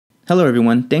Hello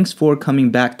everyone, thanks for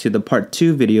coming back to the part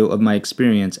 2 video of my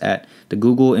experience at the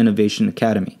Google Innovation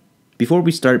Academy. Before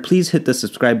we start, please hit the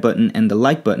subscribe button and the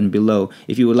like button below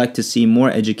if you would like to see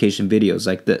more education videos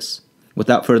like this.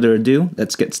 Without further ado,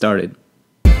 let's get started.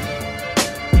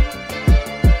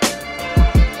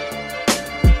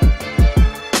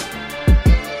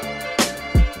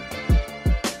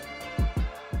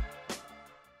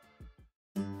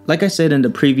 Like I said in the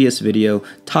previous video,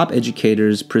 top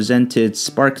educators presented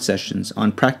Spark sessions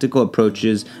on practical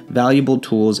approaches, valuable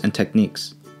tools, and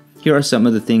techniques. Here are some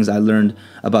of the things I learned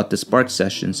about the Spark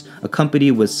sessions,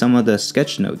 accompanied with some of the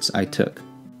Sketchnotes I took.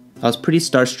 I was pretty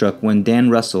starstruck when Dan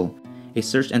Russell, a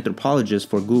search anthropologist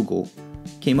for Google,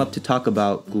 came up to talk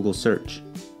about Google search.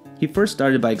 He first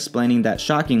started by explaining that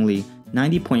shockingly,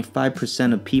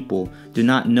 90.5% of people do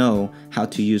not know how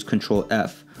to use Control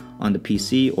F on the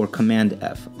PC or Command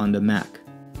F on the Mac.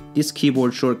 This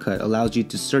keyboard shortcut allows you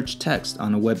to search text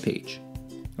on a web page.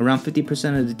 Around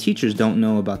 50% of the teachers don't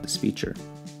know about this feature.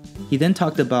 He then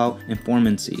talked about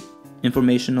informancy,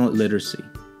 informational literacy,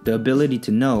 the ability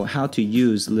to know how to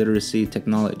use literacy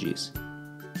technologies.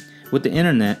 With the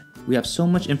internet, we have so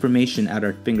much information at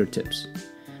our fingertips,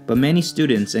 but many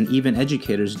students and even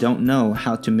educators don't know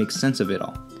how to make sense of it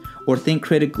all, or think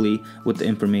critically with the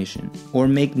information, or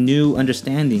make new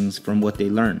understandings from what they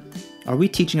learn. Are we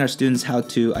teaching our students how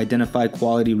to identify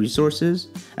quality resources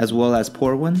as well as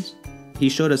poor ones? He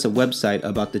showed us a website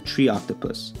about the tree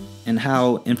octopus and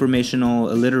how informational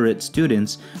illiterate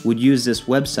students would use this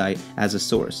website as a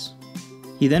source.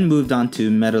 He then moved on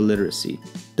to meta-literacy,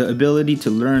 the ability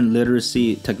to learn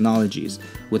literacy technologies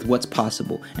with what's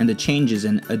possible and the changes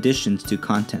and additions to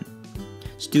content.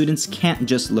 Students can't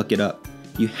just look it up.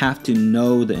 You have to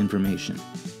know the information.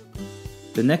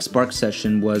 The next Spark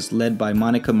session was led by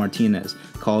Martinez,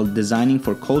 called Designing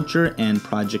for Culture and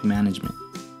Project Management.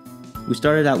 We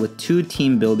started out with 2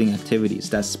 team building activities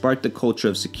that sparked the culture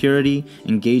of security,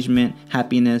 engagement,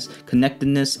 happiness,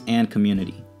 connectedness, and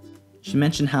community. She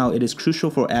mentioned how it is crucial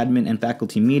for admin and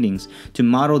faculty meetings to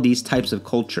model these types of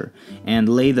culture and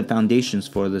lay the foundations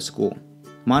for the school.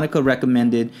 Monica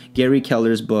recommended Gary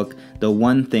Keller's book, The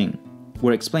One Thing,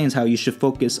 where it explains how you should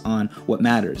focus on what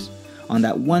matters, on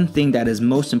that one thing that is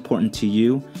most important to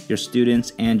you, your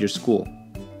students, and your school.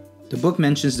 The book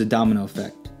mentions the domino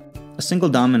effect. A single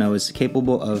domino is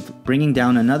capable of bringing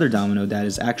down another domino that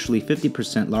is actually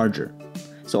 50% larger.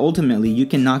 So ultimately, you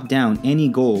can knock down any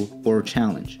goal or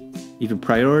challenge if you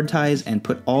prioritize and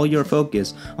put all your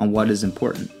focus on what is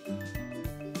important.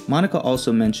 Monica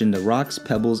also mentioned the rocks,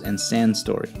 pebbles, and sand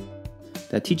story.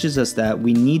 That teaches us that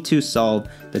we need to solve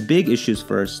the big issues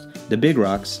first, the big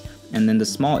rocks, and then the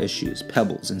small issues,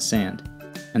 pebbles and sand.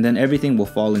 And then everything will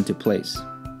fall into place.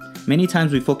 Many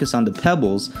times we focus on the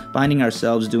pebbles, finding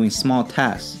ourselves doing small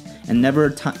tasks and never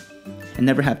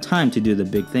have time to do the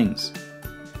big things.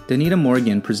 Danita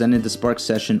Morgan presented the Spark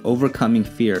session Overcoming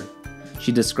Fear.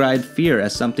 She described fear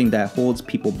as something that holds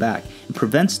people back and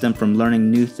prevents them from learning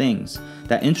new things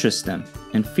that interest them,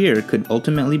 and fear could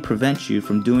ultimately prevent you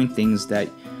from doing things that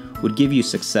would give you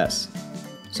success.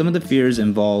 Some of the fears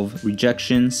involve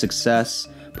rejection, success,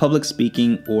 public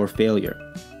speaking, or failure.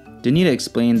 Danita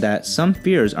explained that some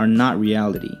fears are not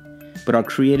reality, but are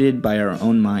created by our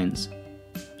own minds.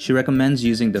 She recommends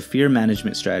using the fear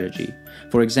management strategy.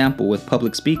 For example, with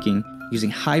public speaking,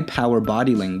 using high-power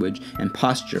body language and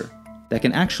posture that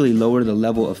can actually lower the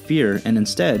level of fear and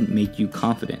instead make you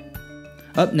confident.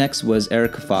 Up next was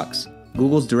Erica Fox,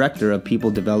 Google's Director of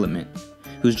People Development,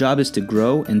 whose job is to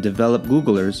grow and develop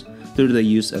Googlers through the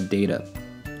use of data.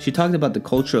 She talked about the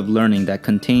culture of learning that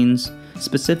contains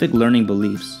specific learning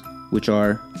beliefs, which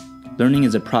are: learning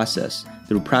is a process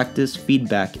through practice,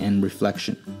 feedback, and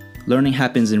reflection. Learning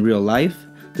happens in real life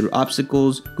through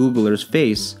obstacles Googlers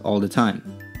face all the time.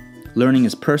 Learning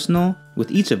is personal,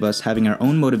 with each of us having our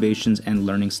own motivations and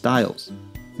learning styles.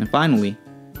 And finally,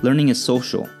 learning is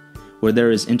social, where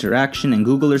there is interaction and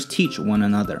Googlers teach one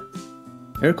another.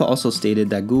 Erica also stated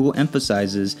that Google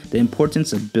emphasizes the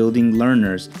importance of building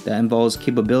learners that involves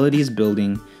capabilities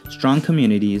building, strong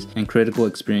communities, and critical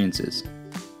experiences,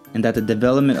 and that the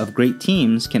development of great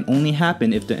teams can only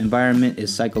happen if the environment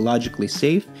is psychologically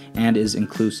safe and is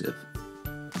inclusive.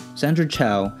 Sandra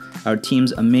Chow, our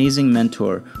team's amazing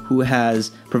mentor who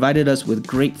has provided us with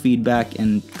great feedback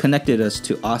and connected us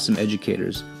to awesome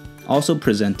educators, also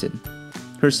presented.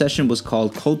 Her session was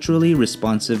called Culturally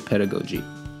Responsive Pedagogy.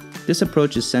 This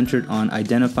approach is centered on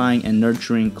identifying and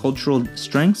nurturing cultural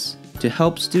strengths to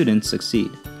help students succeed,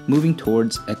 moving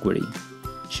towards equity.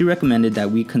 She recommended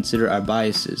that we consider our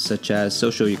biases such as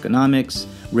socioeconomics,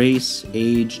 race,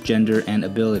 age, gender, and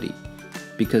ability,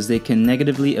 because they can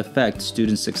negatively affect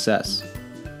student success,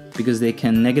 because they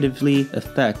can negatively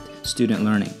affect student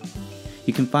learning.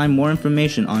 You can find more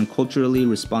information on culturally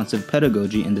responsive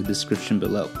pedagogy in the description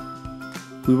below.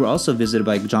 We were also visited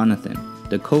by Jonathan,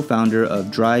 the co-founder of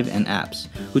Drive and Apps,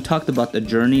 who talked about the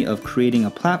journey of creating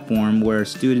a platform where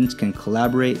students can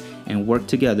collaborate and work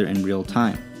together in real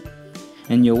time.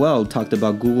 And Yoel talked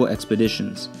about Google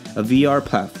Expeditions, a VR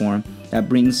platform that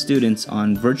brings students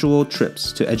on virtual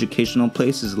trips to educational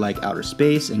places like outer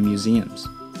space and museums.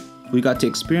 We got to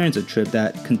experience a trip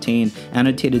that contained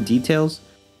annotated details,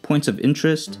 points of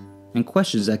interest, and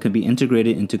questions that could be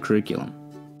integrated into curriculum.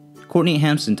 Courtney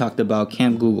Hampson talked about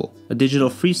Camp Google, a digital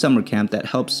free summer camp that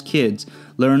helps kids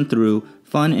learn through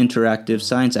fun interactive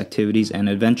science activities and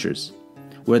adventures,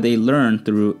 where they learn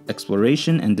through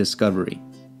exploration and discovery.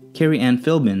 Carrie Ann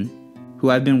Philbin, who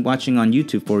I've been watching on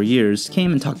YouTube for years,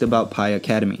 came and talked about Pi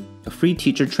Academy, a free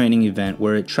teacher training event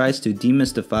where it tries to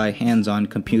demystify hands-on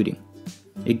computing.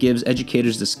 It gives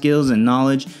educators the skills and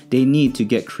knowledge they need to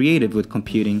get creative with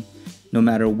computing, no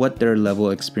matter what their level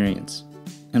of experience.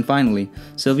 And finally,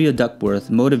 Sylvia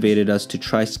Duckworth motivated us to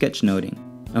try sketchnoting,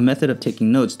 a method of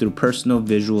taking notes through personal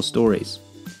visual stories.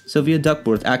 Sylvia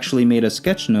Duckworth actually made a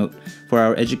sketchnote for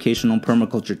our educational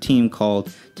permaculture team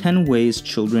called 10 Ways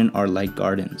Children Are Like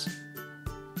Gardens.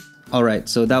 Alright,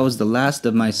 so that was the last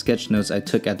of my sketchnotes I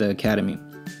took at the Academy.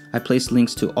 I placed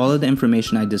links to all of the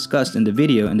information I discussed in the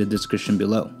video in the description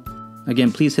below.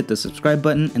 Again, please hit the subscribe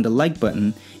button and the like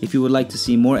button if you would like to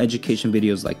see more education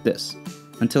videos like this.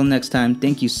 Until next time,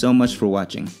 thank you so much for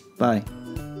watching. Bye.